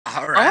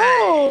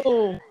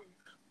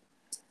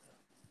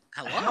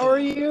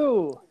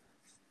you?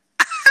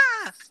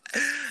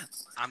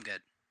 I'm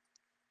good.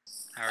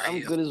 How are I'm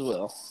you? good as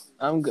well.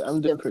 I'm good. I'm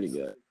doing pretty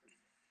good.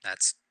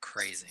 That's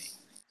crazy.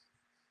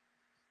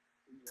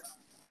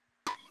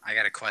 I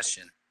got a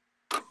question.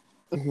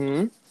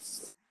 Mm-hmm.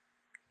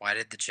 Why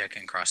did the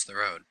chicken cross the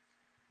road?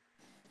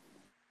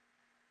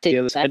 The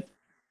other side.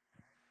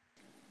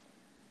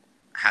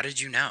 How did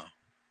you know?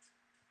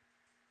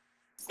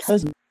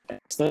 Because I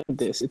studied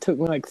this. It took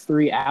me like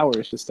 3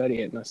 hours to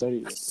study it, and I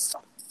studied it.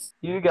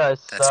 You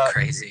guys That's suck.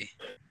 crazy.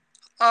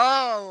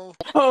 Oh!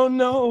 Oh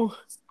no!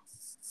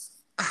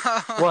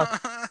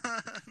 What?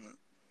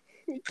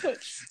 We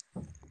touched.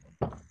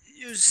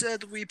 You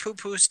said we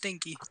poo-poo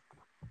stinky.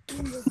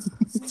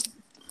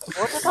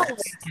 What did I link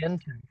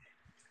into?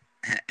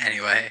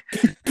 Anyway.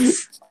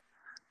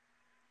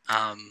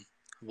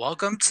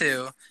 Welcome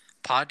to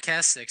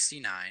Podcast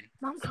 69.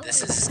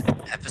 This is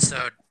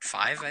episode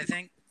 5, I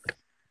think.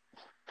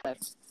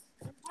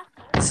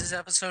 This is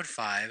episode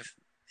 5,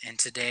 and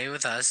today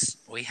with us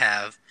we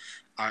have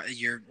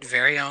your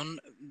very own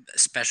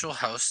special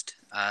host,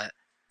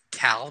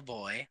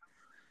 Calboy.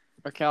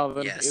 Or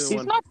Calvin. Yes. Either He's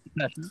one. not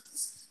professional.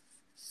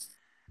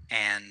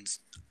 And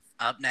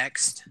up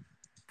next,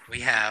 we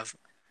have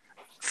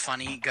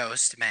Funny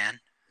Ghost Man.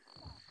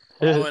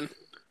 Owen.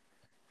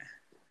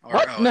 Or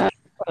What? Owen.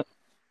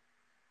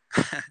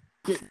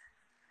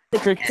 The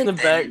crickets in the And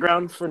then-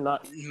 background for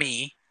not.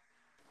 Me.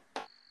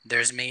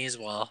 There's me as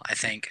well, I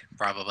think,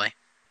 probably.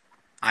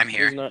 I'm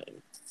here.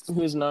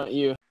 Who's not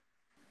you?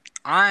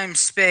 I'm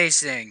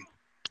spacing.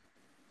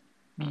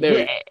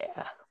 There.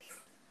 Yeah.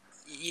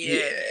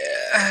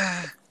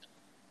 Yeah.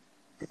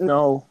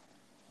 No.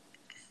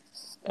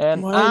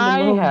 And Why in the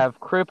I moon? have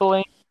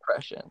crippling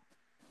depression.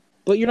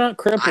 But you're not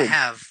crippled. I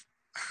have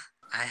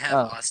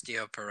Oh.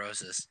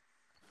 osteoporosis.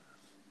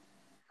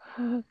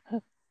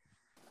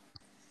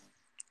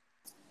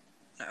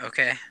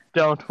 Okay.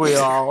 Don't we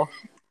all?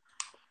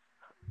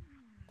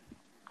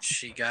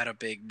 She got a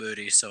big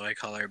booty, so I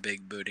call her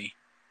Big Booty.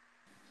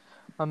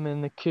 I'm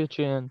in the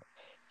kitchen.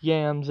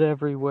 Yams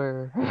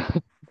everywhere.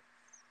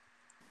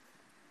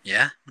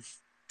 Yeah?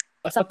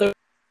 I thought the.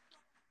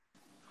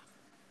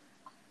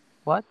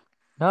 What?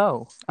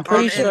 No. I'm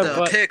pretty I'm sure in I the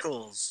bought.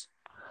 pickles.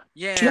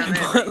 Yeah, I I'm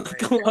bought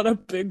like a everywhere. lot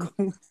of big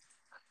ones.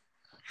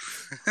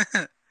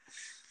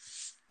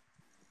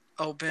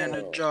 Open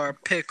a jar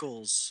of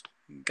pickles.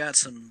 Got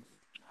some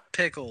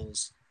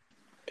pickles.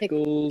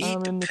 Pickles. Eat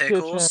I'm in the the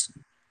pickles.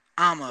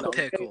 I'm a No.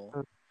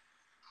 pickle.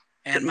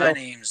 And No. my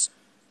name's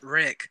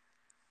Rick.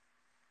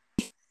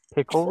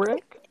 Pickle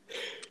Rick?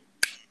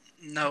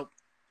 Nope.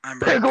 I'm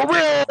Rick Pickle the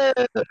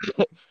Pickle.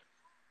 Rick!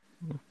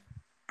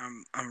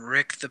 I'm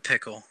Rick the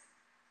Pickle.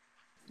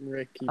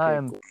 Ricky. I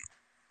am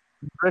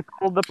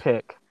Rickle the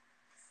Pick.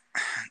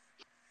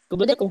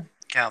 Pickle.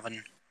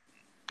 Calvin,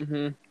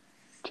 Mm-hmm.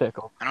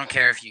 Tickle. I don't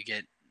care if you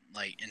get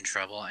like in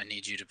trouble. I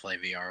need you to play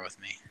VR with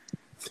me.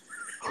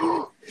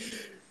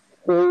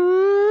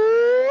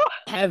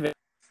 Have it.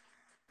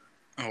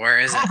 Where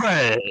is it?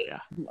 Hey.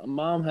 My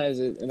mom has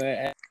it, and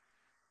I.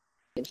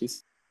 And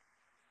she's.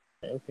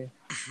 Okay.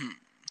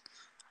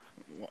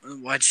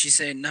 Why'd she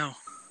say no?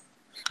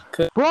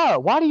 Bro,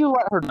 why do you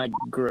let her My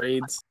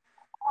grades.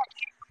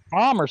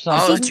 mom or Oh,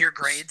 something? it's your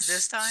grades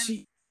this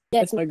time?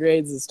 Yeah, it's my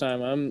grades this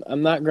time.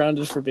 I'm not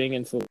grounded for being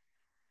in football.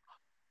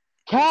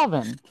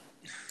 Calvin.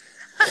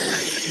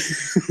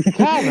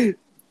 Calvin.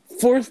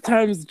 Fourth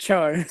time's the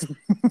charm.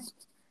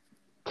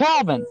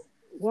 Calvin.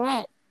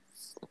 What?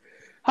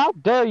 How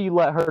dare you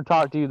let her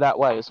talk to you that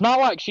way? It's not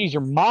like she's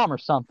your mom or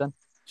something.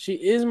 She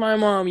is my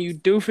mom, you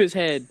doofus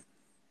head.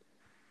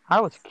 I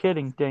was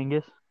kidding,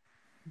 dingus.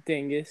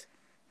 Dingus.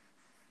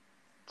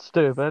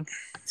 Stupid.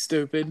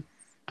 Stupid.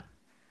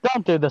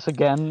 Don't do this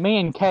again. Me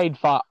and Cade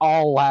fought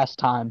all last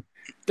time.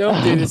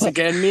 Don't do this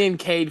again. Me and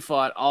Cade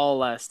fought all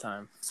last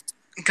time.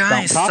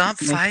 Guys, Don't talk stop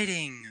to me.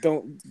 fighting.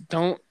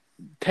 Don't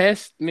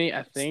test me,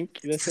 I think.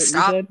 That's what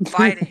Stop you said?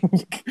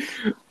 fighting.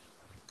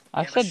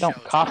 I have a said don't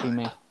show copy tonight.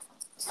 me.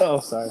 Oh,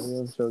 sorry. We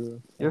have a show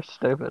to- You're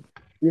stupid.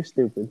 You're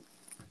stupid.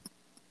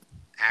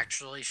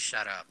 Actually,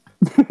 shut up.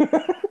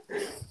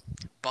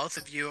 Both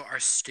of you are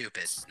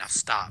stupid. Now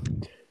stop.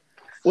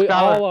 We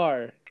Scholar. all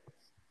are.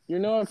 You're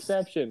no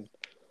exception.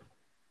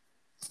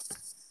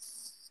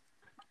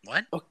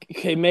 What?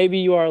 Okay, maybe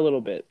you are a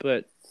little bit,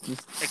 but...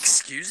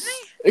 Excuse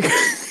me?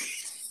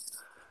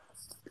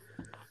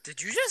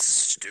 Did you just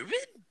stupid?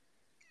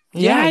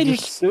 Yeah, I you're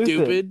just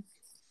stupid.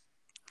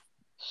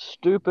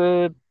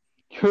 Stupid.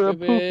 You're a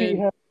poopy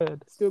Stupid.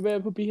 head.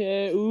 Stupid poopy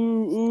head.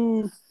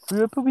 Ooh,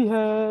 You're a poopy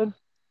head.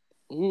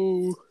 ooh.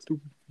 Ooh.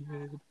 Stupid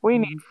head. We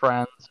need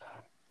friends.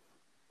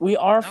 We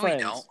are No, friends.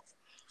 we don't.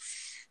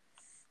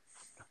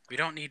 We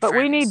don't need But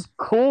friends. we need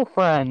cool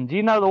friends.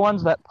 You know, the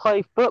ones that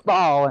play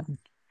football and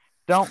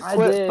don't I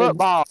quit did.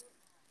 football.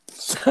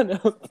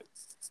 Shut up.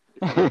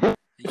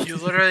 You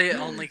literally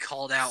only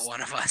called out one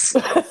of us.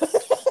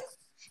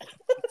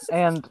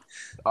 And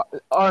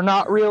are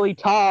not really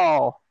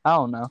tall. I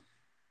don't know.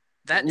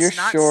 That's You're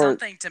not short.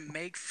 something to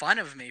make fun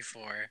of me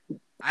for.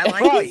 I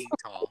like Right. being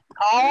tall.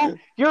 tall,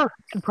 your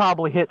head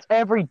probably hits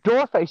every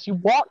door face you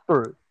walk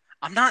through.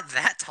 I'm not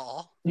that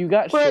tall. You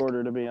got Quick.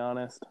 shorter, to be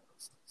honest.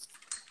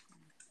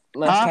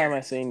 Last Huh? time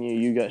I seen you,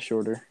 you got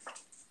shorter.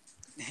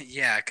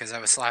 Yeah, because I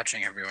was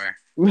slouching everywhere.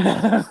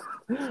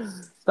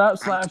 Stop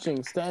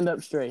slouching. Stand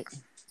up straight.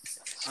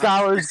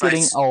 Skylar's If I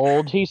getting s-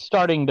 old. He's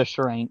starting to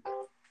shrink.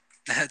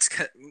 That's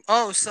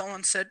oh,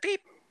 someone said beep.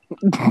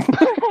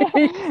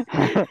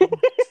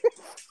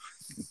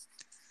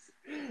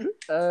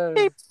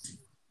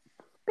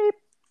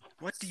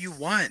 What do you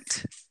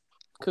want?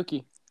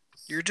 Cookie.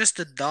 You're just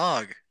a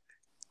dog.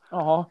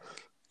 Oh,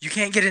 You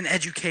can't get an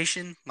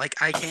education like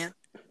I can.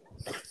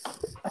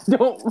 I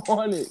don't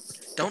want it.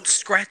 Don't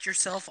scratch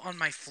yourself on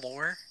my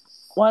floor.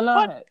 Why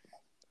not?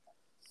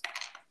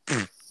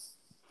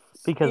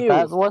 Because Ew.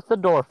 that's what the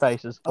door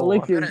face is I'll for.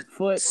 lick I'm your gonna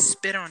foot.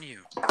 spit on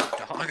you,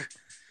 dog.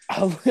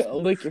 I'll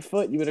lick your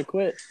foot. You better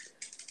quit.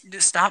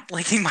 Just stop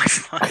licking my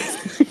foot.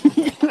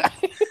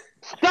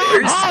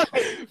 Stop!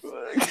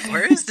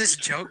 Where is this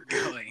joke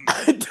going?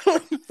 I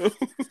don't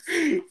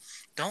know.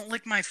 Don't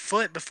lick my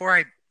foot before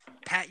I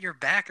pat your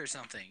back or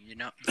something. You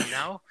know.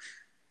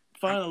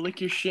 Fine, I'll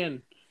lick your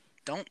shin.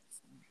 Don't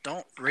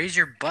raise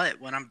your butt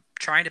when I'm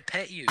trying to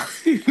pet you.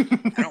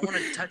 I don't want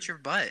to touch your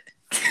butt.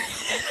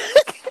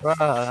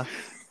 Bruh.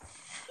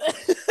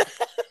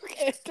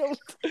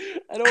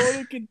 I don't want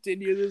to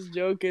continue this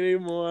joke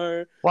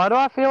anymore. Why do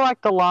I feel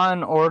like the Law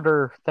and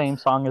Order theme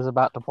song is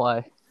about to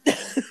play?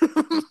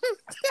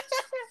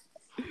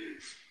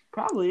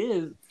 Probably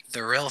is.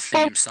 The real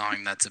theme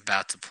song that's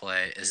about to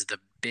play is the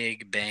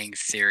Big Bang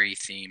Theory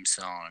theme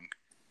song.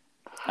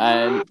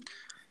 And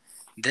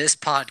This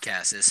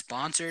podcast is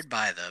sponsored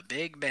by the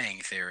Big Bang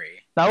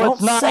Theory. No, don't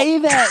it's not. say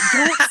that.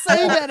 Don't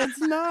say that. It's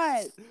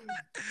not.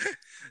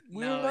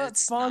 We're No, not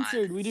it's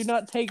sponsored. not. We do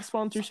not take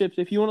sponsorships.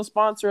 If you want to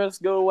sponsor us,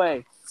 go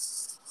away.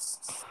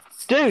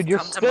 Dude, you're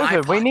Come to my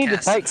stupid. We need to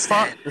podcast take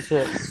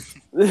instead.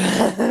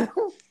 sponsorships.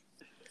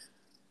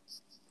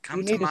 Come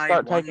We to need to my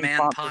start taking one-man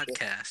sponsorships.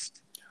 podcast.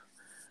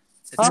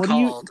 It's Huh? What do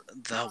you- called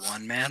the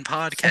One Man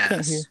I can't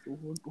Podcast. hear.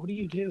 What do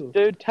you do?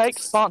 Dude, take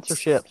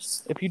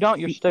sponsorships. If you don't,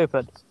 you're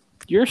stupid.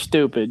 You're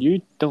stupid.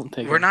 You don't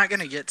take We're it. not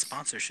gonna get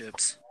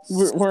sponsorships.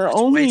 We're It's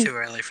only. way too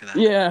early for that.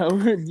 Yeah.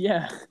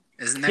 Yeah.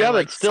 Isn't there Yeah, but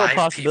like it's still a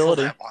 5 people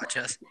possibility. that watch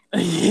us?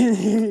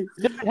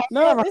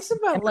 No, it's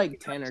about like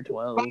 10 or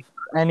 12.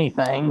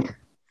 Anything.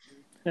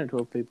 10 or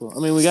 12 people. I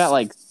mean, we got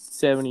like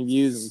 70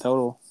 views in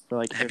total for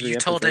like Have every you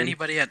told episode.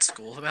 anybody at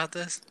school about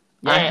this?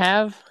 I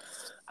have.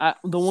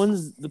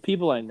 The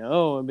people I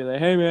know, I'd be like,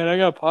 hey man, I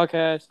got a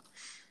podcast.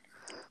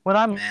 When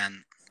I'm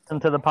Man, listening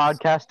to the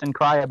podcast and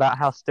cry about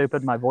how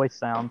stupid my voice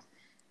sounds.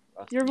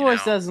 Your You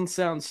voice know. doesn't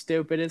sound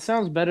stupid. It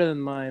sounds better than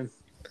mine.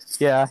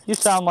 Yeah, you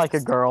sound like a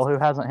girl who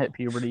hasn't hit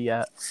puberty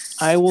yet.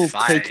 I will If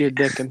take I- your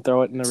dick and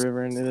throw it in the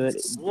river and do it.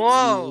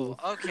 whoa,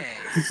 okay.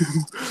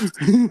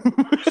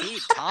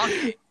 Keep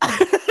talking.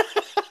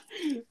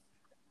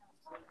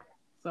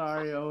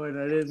 Sorry,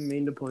 Owen. I didn't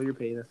mean to pull your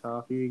penis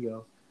off. Here you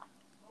go.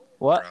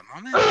 What? For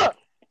a moment.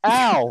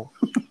 Ow!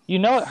 You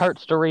know it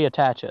hurts to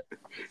reattach it.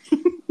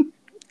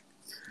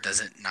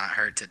 Does it not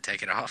hurt to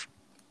take it off?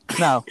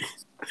 No.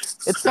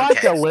 It's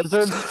like a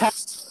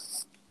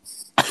lizard's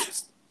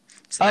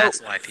So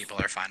that's why people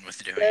are fine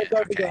with doing it.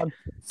 Okay.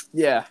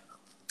 Yeah.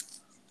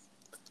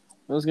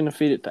 I was gonna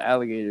feed it to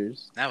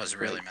alligators. That was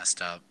really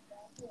messed up.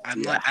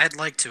 Yeah. I'd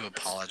like to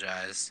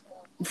apologize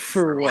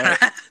For what?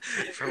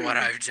 for what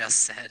I've just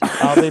said.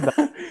 I'll be back.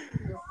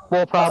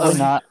 Well, probably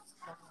not.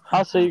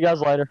 I'll see you guys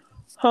later.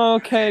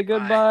 Okay, Bye.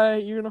 goodbye.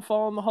 You're gonna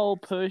fall in the hole.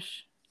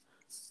 Push.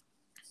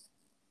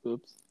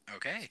 Oops.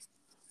 Okay,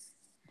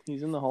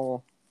 He's in the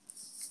hole.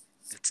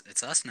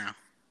 it's us now.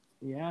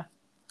 Yeah.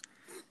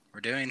 We're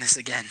doing this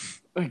again.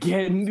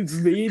 Again, it's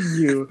me and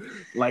you.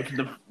 Like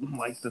the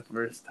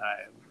first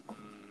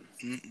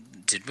time.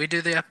 Did we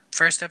do the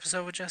first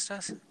episode with just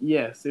us?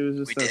 Yes, it was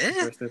just We us, did? the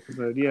first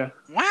episode. Yeah.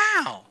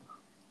 Wow.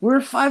 We're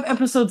 5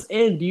 episodes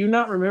in. Do you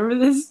not remember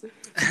this?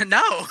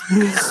 No. I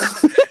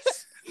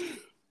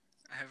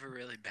have a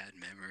really bad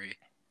memory.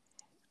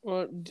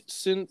 Well,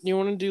 you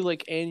want to do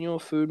like annual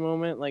food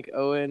moment, like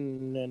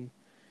Owen and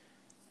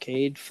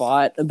Cade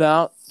fought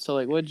about? So,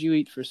 like, what'd you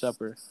eat for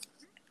supper?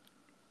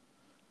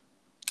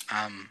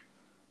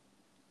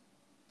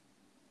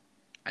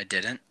 I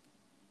didn't.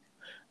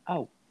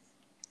 Oh.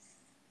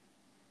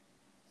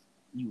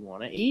 You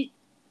want to eat?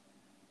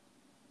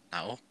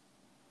 No.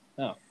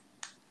 Oh.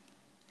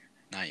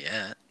 Not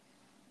yet.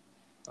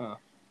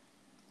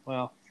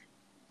 Well,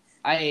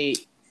 I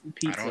ate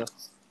pizza.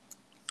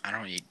 I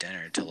don't eat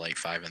dinner till like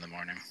 5 in the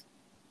morning.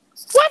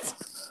 What?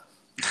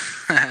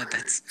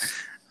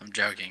 I'm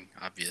joking,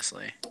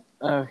 obviously.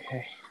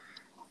 Okay.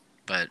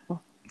 But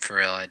for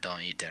real, I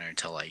don't eat dinner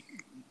till like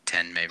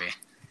 10 maybe.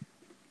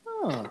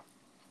 Oh.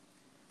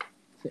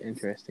 It's an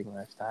interesting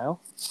lifestyle.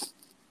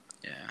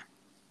 Yeah.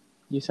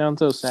 You sound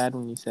so sad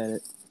when you said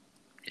it.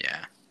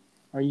 Yeah.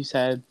 Are you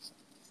sad?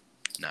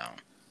 No.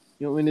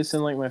 You want me to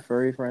send like my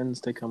furry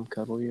friends to come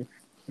cuddle you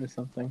or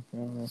something? I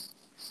don't know.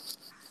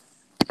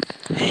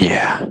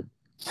 Yeah.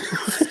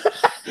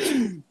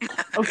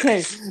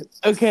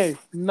 Okay.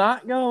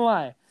 Not gonna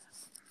lie,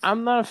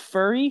 I'm not a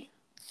furry,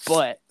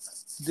 but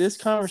this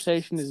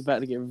conversation is about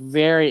to get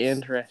very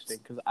interesting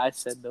because I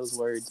said those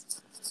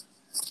words.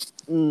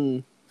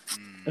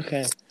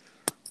 Okay.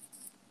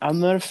 I'm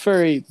not a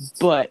furry,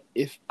 but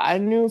if I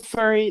knew a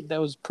furry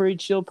that was a pretty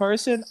chill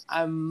person,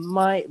 I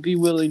might be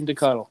willing to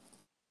cuddle.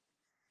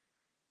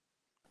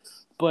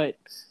 But,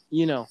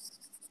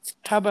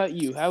 how about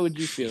you? How would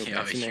you feel in Yo,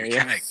 that you're scenario?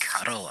 gonna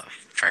cuddle a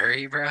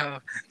furry, bro?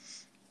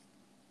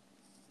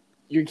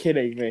 You're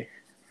kidding me.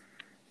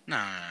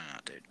 No,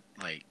 dude.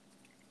 Like,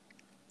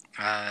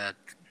 I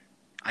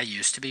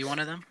used to be one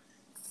of them.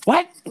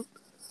 What?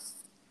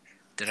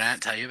 Did I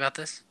not tell you about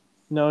this?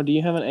 No, do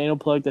you have an anal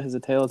plug that has a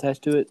tail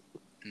attached to it?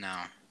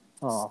 No,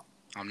 Oh,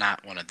 I'm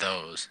not one of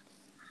those.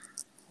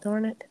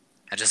 darn it.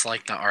 I just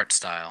like the art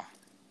style.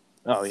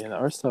 Oh, yeah, the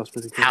art style's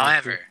pretty cool.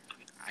 However,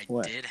 I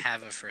What? did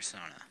have a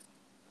fursona.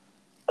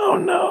 Oh,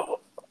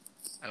 no.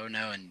 Oh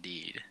no,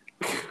 indeed.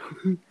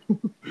 I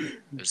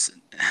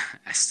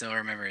still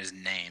remember his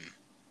name,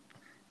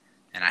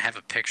 and I have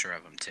a picture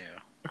of him too.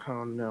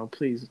 Oh, no,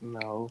 please,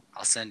 no.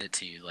 I'll send it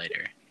to you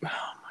later. Oh,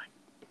 my.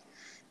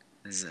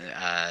 His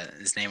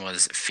name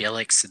was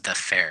Felix the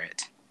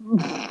Ferret.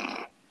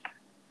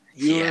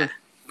 You're Yeah,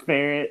 a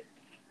ferret.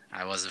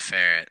 I was a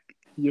ferret.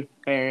 You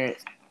ferret.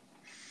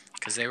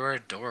 Because they were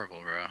adorable,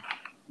 bro.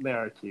 They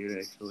are cute,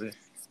 actually.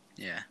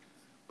 Yeah.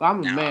 But I'm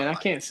a No, man. I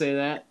can't say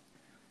that.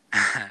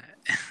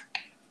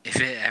 If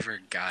it ever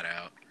got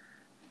out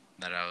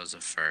that I was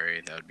a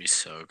furry, that would be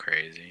so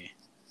crazy.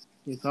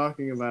 You're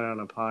talking about it on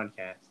a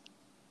podcast.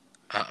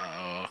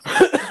 Uh-oh.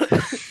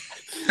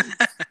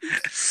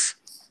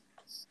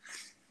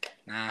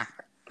 Nah,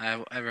 I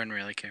wouldn't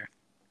really care.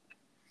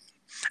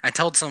 I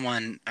told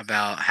someone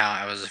about how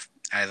I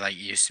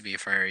used to be a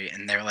furry,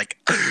 and they were like,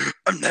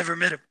 I've never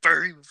met a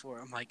furry before.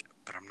 I'm like,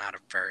 but I'm not a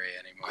furry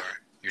anymore.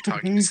 You're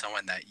talking to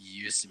someone that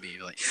used to be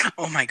like,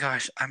 oh my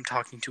gosh, I'm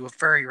talking to a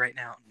furry right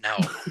now. No,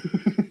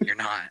 you're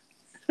not.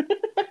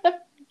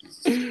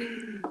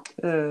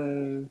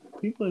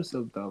 People are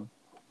so dumb.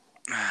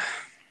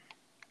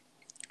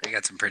 I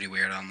got some pretty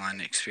weird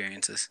online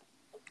experiences.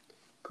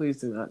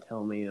 Please do not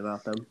tell me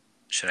about them.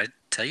 Should I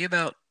tell you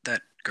about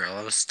that girl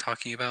I was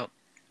talking about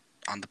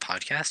on the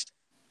podcast?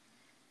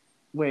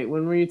 Wait,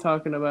 when were you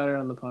talking about her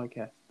on the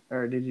podcast?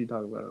 Or did you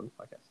talk about it on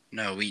the podcast?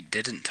 No, we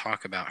didn't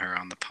talk about her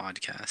on the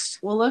podcast.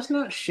 Well, let's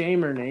not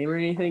shame her name or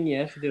anything.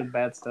 Yeah, she did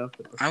bad stuff.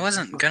 But I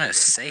wasn't gonna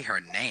say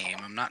her name.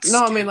 I'm not. No,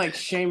 stupid. I mean like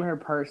shame her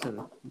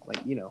person.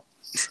 Like,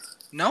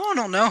 No one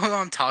will know who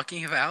I'm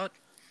talking about.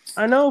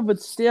 I know, but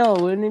still,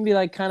 wouldn't it be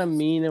like kind of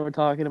mean that we're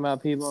talking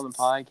about people on the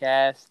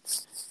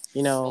podcast?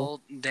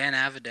 Well, Dan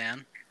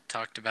Avidan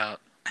talked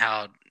about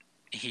how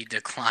he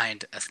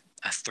declined a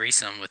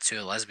threesome with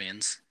 2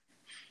 lesbians.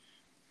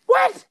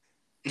 What?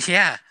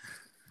 Yeah.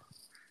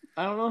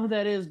 I don't know who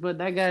that is, but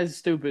that guy's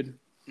stupid.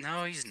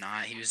 No, he's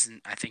not. He was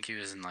in. I think he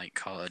was in like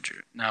college.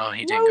 No,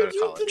 he Why didn't go would to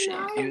you college.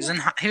 deny He was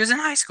in. He was in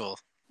high school.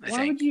 I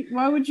think.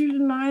 Why would you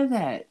deny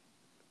that?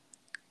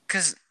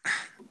 Because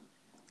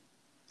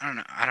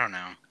I don't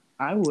know.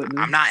 I wouldn't.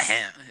 I'm not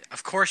him.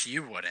 Of course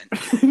you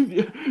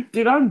wouldn't.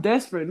 Dude, I'm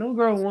desperate. No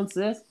girl wants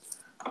this.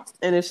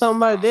 And if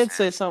somebody did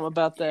say something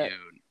about that,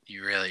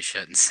 You really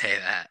shouldn't say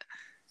that.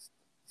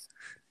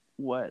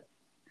 what?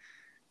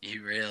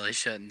 You really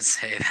shouldn't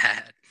say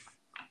that.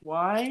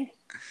 Why?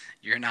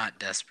 You're not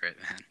desperate,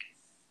 man.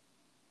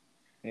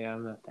 Yeah,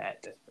 I'm not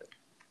that desperate.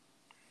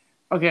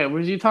 Okay,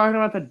 was you talking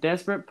about the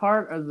desperate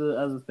part or the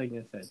other thing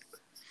I said?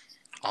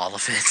 All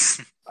of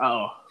it.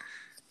 Oh.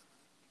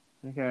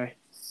 Okay.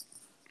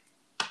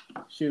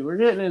 Shoot, we're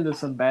getting into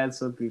some bad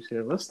subjects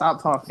here. Let's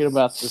stop talking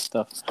about this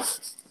stuff.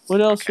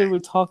 What else should we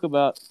talk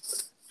about?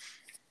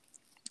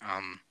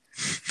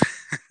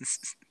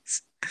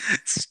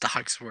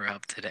 Stocks were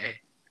up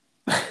today.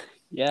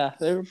 Yeah,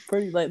 they were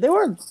pretty they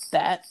weren't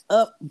that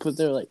up, but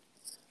they're like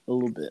a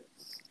little bit.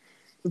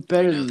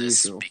 Better I know than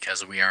this usual.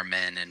 because we are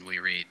men and we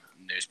read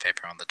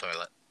newspaper on the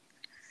toilet.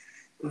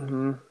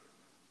 Mm-hmm.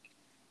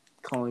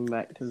 Calling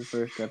back to the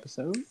first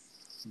episode.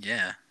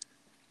 Yeah.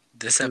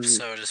 This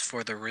episode is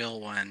for the real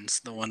ones,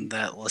 the one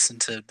that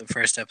listened to the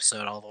first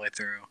episode all the way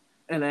through.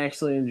 And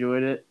actually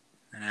enjoyed it.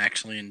 And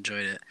actually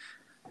enjoyed it.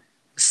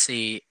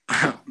 See,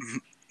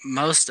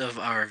 most of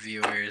our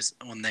viewers,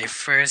 when they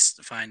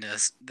first find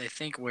us, they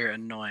think we're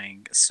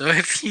annoying. So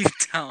if you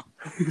don't...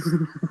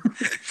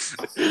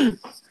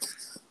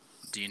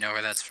 Do you know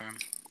where that's from?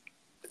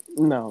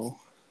 No.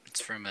 It's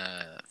from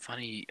a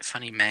funny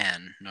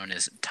man known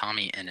as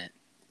Tommy Innit.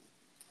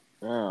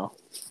 Oh.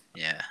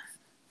 Yeah.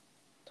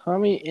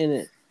 Tommy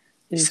Innit.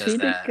 Is Says he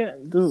that. the guy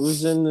that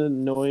was in the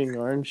Annoying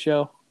Orange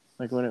show?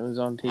 Like when it was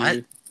on TV?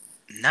 What?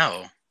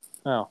 No.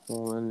 Oh,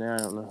 well then now I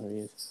don't know who he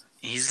is.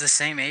 He's the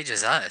same age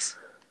as us.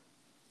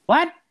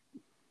 What?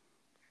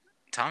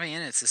 Tommy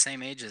Innit's the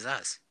same age as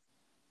us.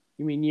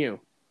 You mean you?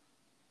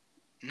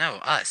 No,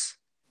 us.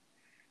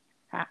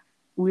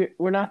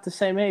 We're not the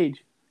same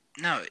age.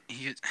 No,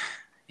 he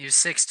was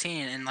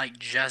 16 and like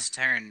just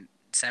turned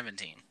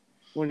 17.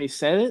 When he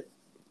said it?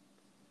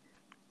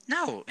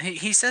 No,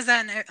 he says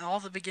that in all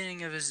the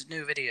beginning of his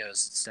new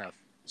videos and stuff.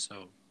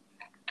 So,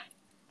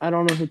 I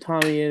don't know who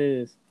Tommy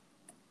is.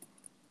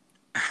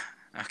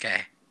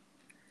 okay,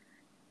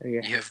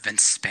 Okay. you have been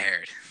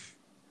spared.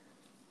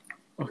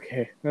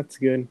 Okay, that's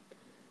good.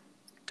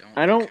 Don't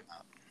I look don't. him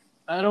up.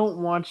 I don't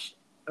watch.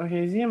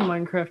 Okay, is he in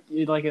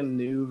Minecraft? Like a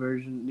new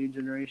version, new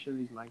generation of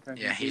these Minecraft?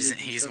 Yeah, YouTubers and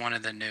he's stuff? one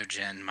of the new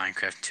gen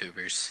Minecraft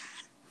tubers.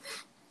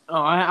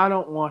 Oh, I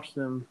don't watch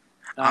them.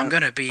 I'm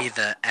gonna be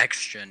the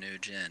extra new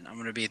gen. I'm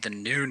gonna be the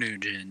new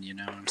gen. You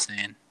know what I'm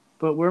saying?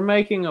 But we're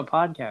making a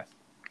podcast.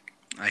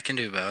 I can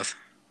do both.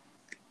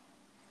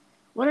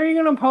 When are you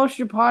gonna post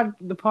the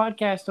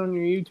podcast on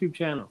your YouTube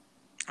channel?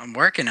 I'm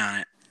working on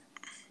it.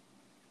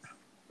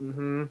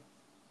 Mm-hmm.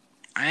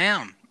 I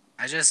am.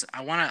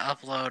 I want to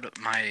upload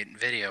my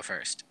video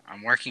first.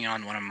 I'm working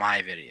on one of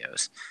my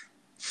videos,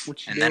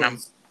 What you and doing? then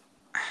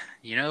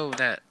you know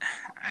that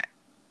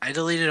I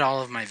deleted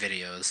all of my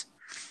videos,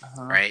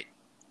 Uh-huh. right?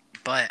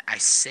 But I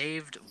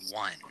saved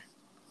one.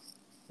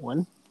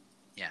 One?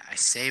 Yeah, I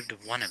saved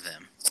one of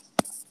them.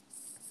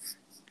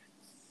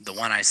 The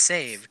one I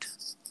saved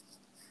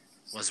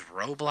was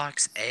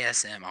Roblox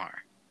ASMR.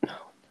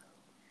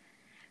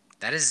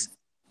 That is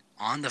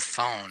on the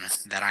phone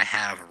that I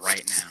have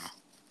right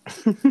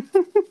now.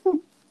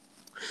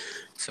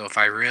 So if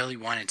I really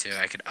wanted to,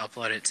 I could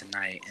upload it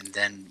tonight and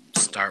then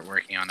start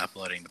working on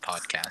uploading the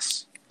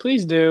podcast.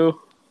 Please do.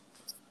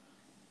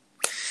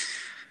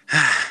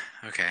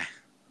 Okay.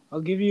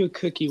 I'll give you a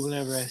cookie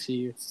whenever I see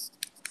you.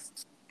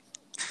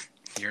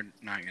 You're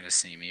not going to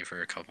see me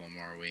for a couple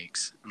more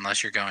weeks.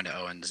 Unless you're going to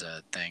Owen's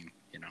thing,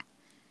 you know.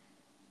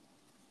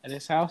 At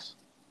his house?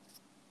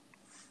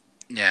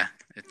 Yeah.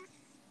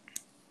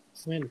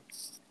 When?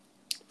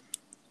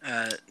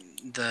 I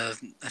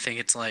think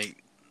it's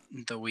like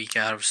the week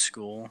out of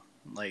school.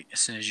 Like, as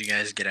soon as you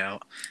guys get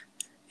out,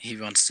 he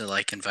wants to,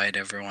 like, invite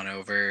everyone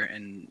over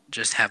and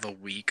just have a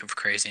week of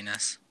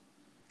craziness.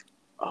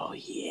 Oh,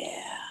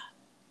 yeah.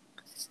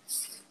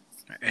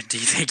 Do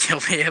you think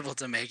he'll be able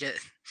to make it?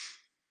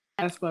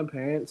 Ask my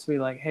parents, be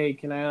like, hey,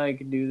 can I,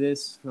 like, do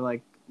this for,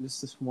 like,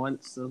 just this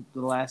once, the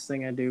last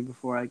thing I do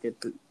before I get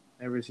to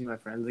ever see my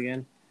friends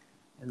again?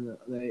 And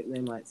they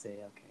might say,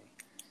 okay.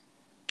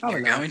 Probably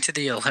You're not. going to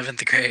the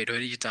 11th grade. What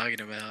are you talking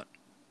about?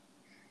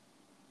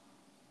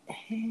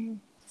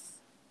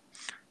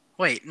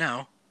 Wait,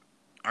 no.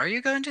 Are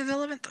you going to the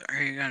 11th? Or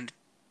are you going to...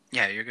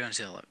 Yeah, you're going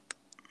to the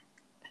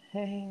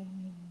 11th.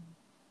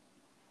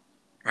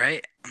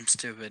 Right? I'm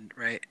stupid,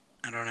 right?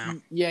 I don't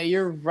know. Yeah,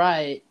 you're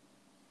right.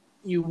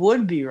 You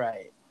would be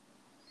right.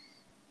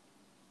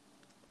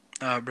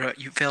 Bro,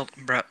 you failed,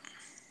 bro.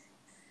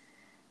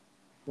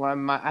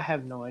 Well, I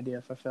have no idea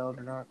if I failed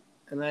or not.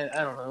 And I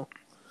don't know.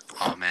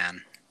 Oh,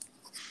 man.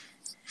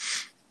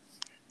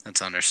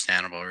 That's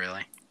understandable,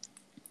 really.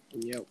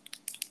 Yep.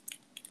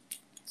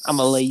 I'm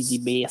a lazy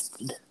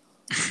bastard.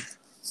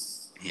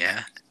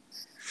 Yeah.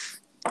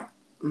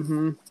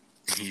 Mm-hmm.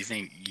 You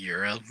think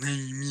you're a...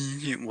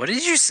 What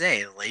did you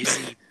say?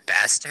 Lazy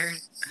bastard?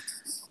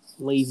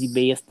 Lazy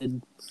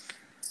bastard.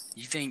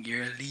 You think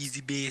you're a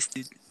lazy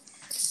bastard?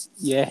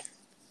 Yeah.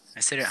 I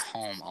sit at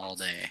home all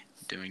day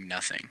doing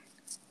nothing.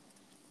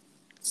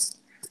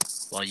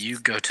 While you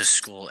go to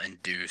school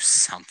and do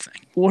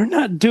something. We're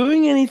not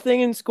doing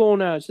anything in school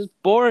now. It's just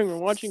boring. We're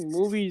watching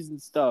movies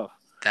and stuff.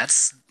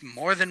 That's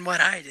more than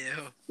what I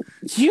do.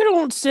 You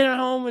don't sit at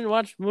home and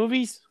watch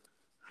movies.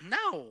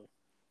 No.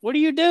 What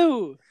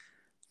do?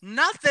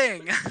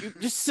 Nothing. You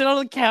just sit on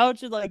the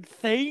couch and, like,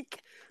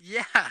 think?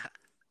 Yeah.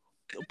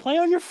 Play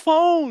on your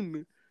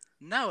phone.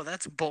 No,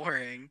 that's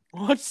boring.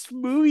 Watch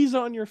movies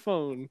on your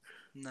phone.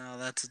 No,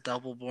 that's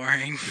double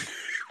boring.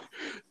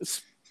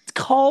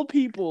 Call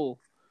people.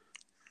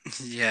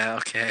 Yeah,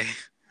 okay.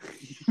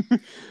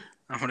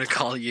 I'm gonna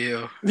call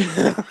you.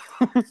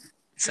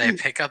 Say,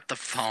 pick up the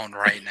phone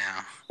right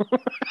now.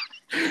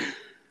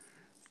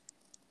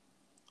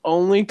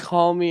 Only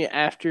call me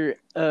after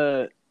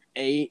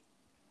 8.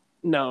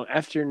 No,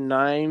 after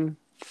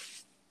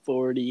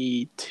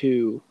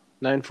 9:42.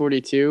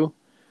 9:42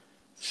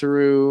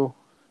 through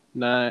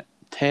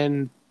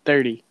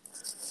 10:30.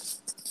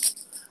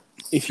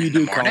 If you In the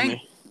do call morning?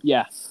 me.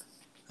 Yeah.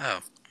 Oh,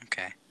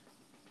 okay.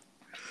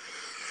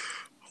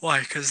 Why?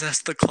 Because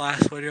that's the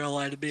class when you're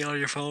allowed to be on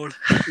your phone.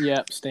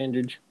 Yep,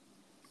 standard.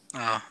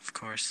 Oh, of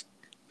course.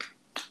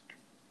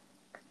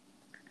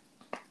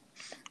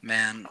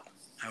 Man,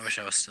 I wish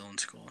I was still in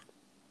school.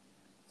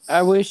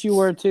 I wish you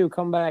were too.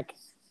 Come back.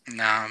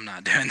 No, I'm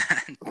not doing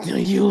that.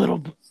 You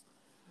little...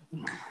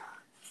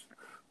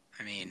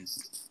 I mean,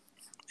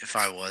 if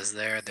I was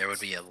there, there would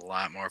be a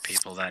lot more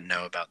people that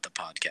know about the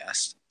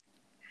podcast.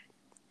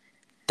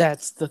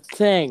 That's the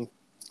thing.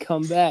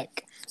 Come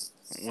back.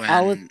 When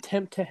I'll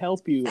attempt to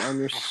help you on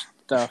your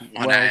stuff.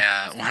 when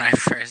I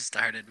first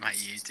started my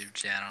YouTube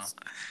channel,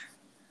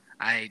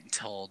 I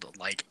told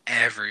like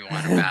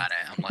everyone about it.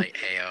 I'm like,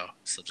 hey yo,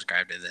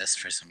 subscribe to this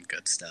for some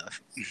good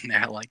stuff. And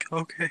they're like,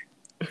 okay.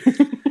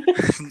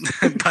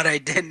 But I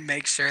didn't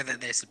make sure that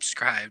they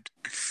subscribed,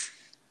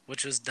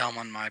 which was dumb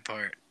on my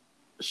part.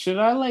 Should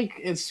I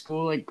like at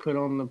school like put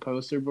on the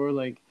poster board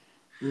like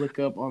look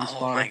up on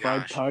Oh my Spotify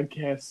gosh.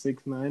 podcast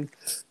 69?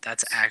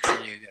 That's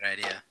actually a good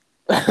idea.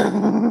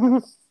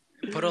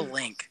 Put a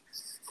link.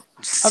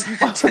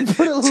 Put a link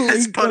put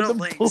on a the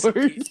link.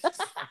 board.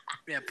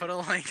 Yeah, put a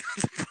link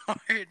on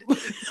the board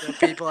so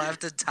people have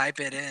to type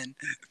it in.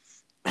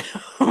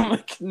 Oh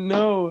my,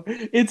 no,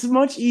 it's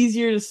much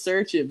easier to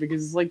search it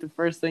because it's like the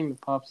first thing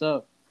that pops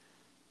up.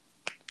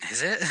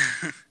 Is it?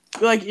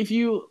 Like if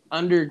you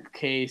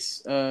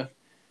undercase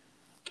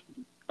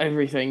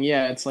everything,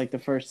 yeah, it's like the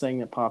first thing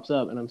that pops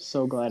up, and I'm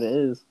so glad it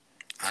is.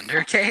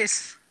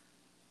 Undercase?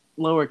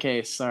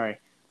 Lowercase, sorry.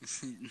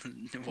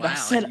 Wow. I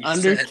said you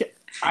undercase.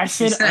 I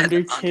said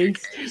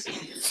undercase.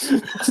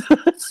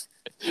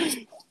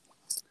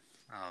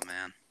 Oh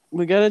man.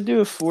 We gotta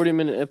do a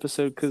 40-minute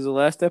episode because the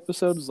last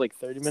episode was like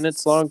 30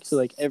 minutes long. So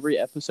like every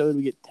episode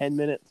we get 10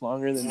 minutes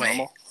longer than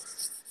normal.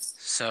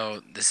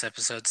 So this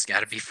episode's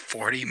got to be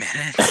 40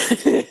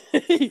 minutes?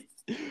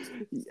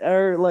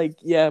 Or like,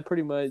 yeah,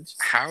 pretty much.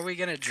 How are we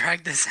going to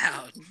drag this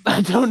out?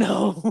 I don't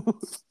know.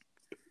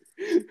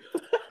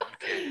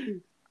 Okay.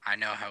 I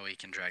know how we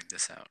can drag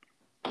this out.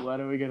 What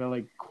are we gonna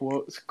like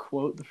quote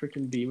the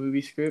freaking B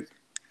movie script?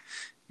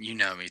 You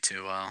know me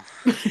too well.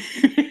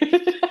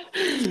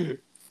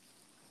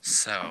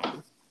 So,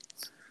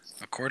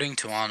 according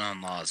to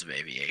unknown laws of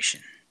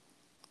aviation,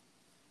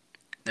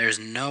 there's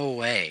no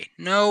way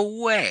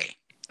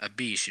a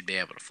bee should be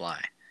able to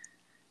fly.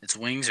 Its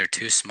wings are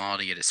too small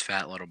to get its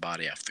fat little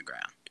body off the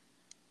ground.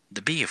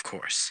 The bee, of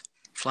course,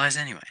 flies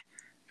anyway,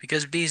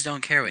 because bees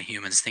don't care what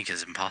humans think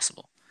is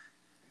impossible.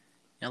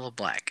 Yellow,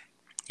 black,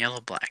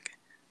 yellow, black,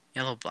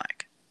 yellow,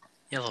 black,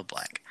 yellow,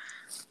 black.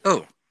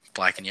 Oh,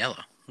 black and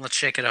yellow. Let's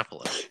shake it up a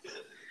little.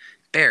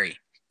 Barry,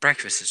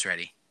 breakfast is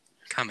ready.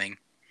 Coming.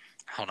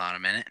 Hold on a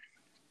minute.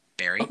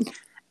 Barry,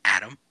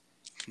 Adam,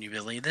 can you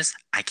believe this?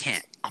 I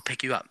can't. I'll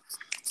pick you up.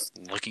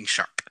 Looking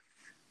sharp.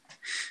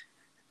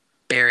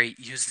 Barry,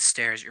 use the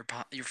stairs. Your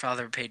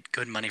father paid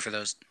good money for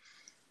those.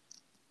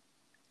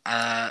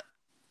 I'm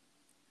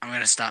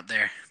gonna stop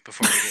there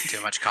before we get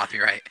too much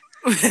copyright.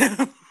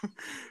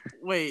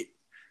 Wait.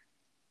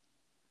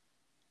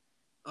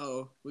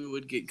 Oh, we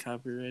would get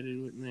copyrighted,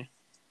 wouldn't we?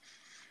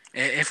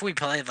 If we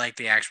played like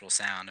the actual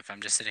sound, if I'm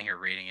just sitting here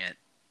reading it,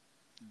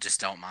 just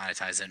don't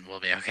monetize it and we'll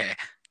be okay.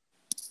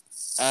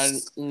 I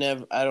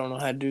don't know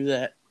how to do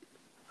that.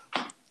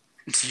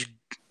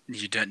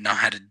 You don't know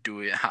how to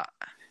do it, huh?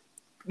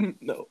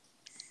 No.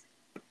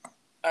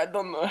 I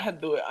don't know how to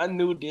do it. I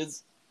knew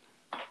this.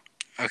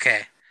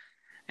 Okay.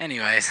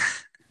 Anyways.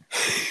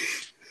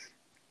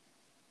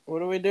 What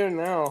do we do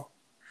now?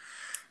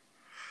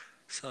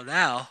 So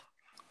now,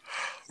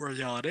 we're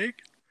yawning.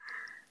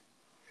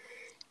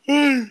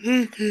 And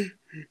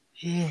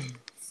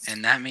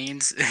that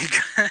means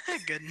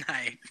good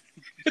night.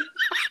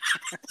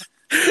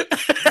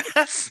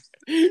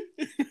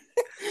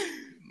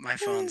 My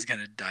phone's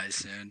gonna die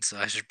soon, so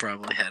I should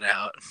probably head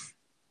out.